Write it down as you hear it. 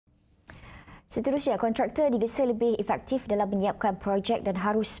Seterusnya, kontraktor Digesa lebih efektif dalam menyiapkan projek dan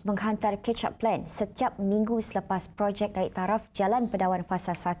harus menghantar catch-up plan setiap minggu selepas projek naik taraf Jalan Pedawan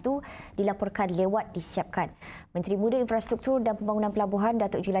Fasa 1 dilaporkan lewat disiapkan. Menteri Muda Infrastruktur dan Pembangunan Pelabuhan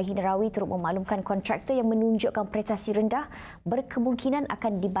Datuk Julaihi Nerawi turut memaklumkan kontraktor yang menunjukkan prestasi rendah berkemungkinan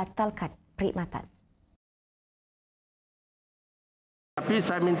akan dibatalkan perkhidmatan. Tapi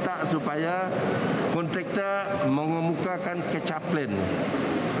saya minta supaya kontraktor mengemukakan catch-up plan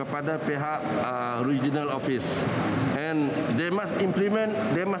kepada pihak regional office, and they must implement,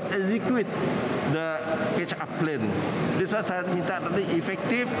 they must execute the catch-up plan. This is saya minta tadi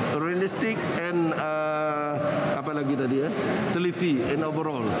efektif, realistic, and teliti and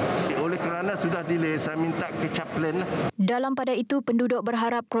overall. Oleh kerana sudah delay, saya minta catch-up plan. Dalam pada itu, penduduk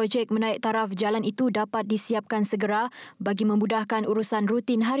berharap projek menaik taraf jalan itu dapat disiapkan segera bagi memudahkan urusan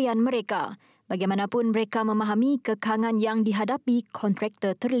rutin harian mereka. Bagaimanapun mereka memahami kekangan yang dihadapi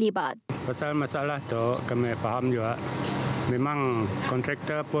kontraktor terlibat. Pasal masalah tu kami faham juga. Memang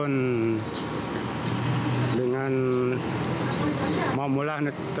kontraktor pun dengan mau mula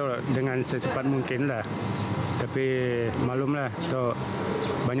dengan secepat mungkin lah. Tapi maklumlah tu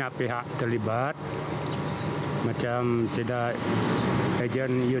banyak pihak terlibat. Macam sudah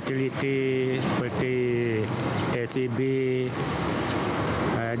ejen utility seperti ACB,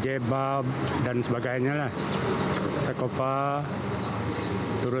 Jebab dan sebagainya lah. Sekopa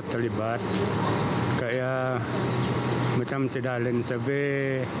turut terlibat. Kayak macam sudah land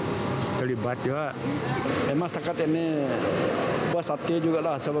survey terlibat juga. Memang setakat ini puas hati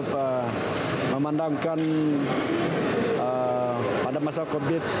jugalah sebab memandangkan pada masa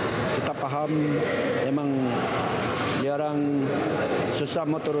COVID kita faham memang dia orang susah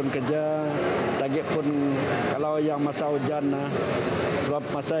mau turun kerja, lagi pun kalau yang masa hujan, sebab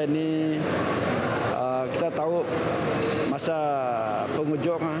masa ini kita tahu masa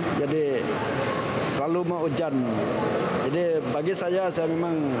penghujung, jadi selalu mau hujan. Jadi bagi saya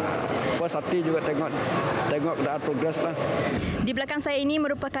memang puas hati juga tengok keadaan progres lah. Di belakang saya ini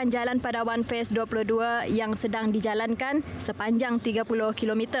merupakan Jalan Pedawan Phase 22 yang sedang dijalankan sepanjang 30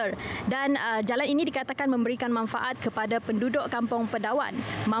 km. Dan jalan ini dikatakan memberikan manfaat kepada penduduk Kampung Pedawan.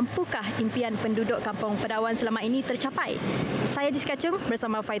 Mampukah impian penduduk Kampung Pedawan selama ini tercapai? Saya Jessica Chung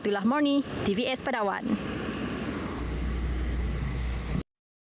bersama Faitullah Morni, TVS Pedawan.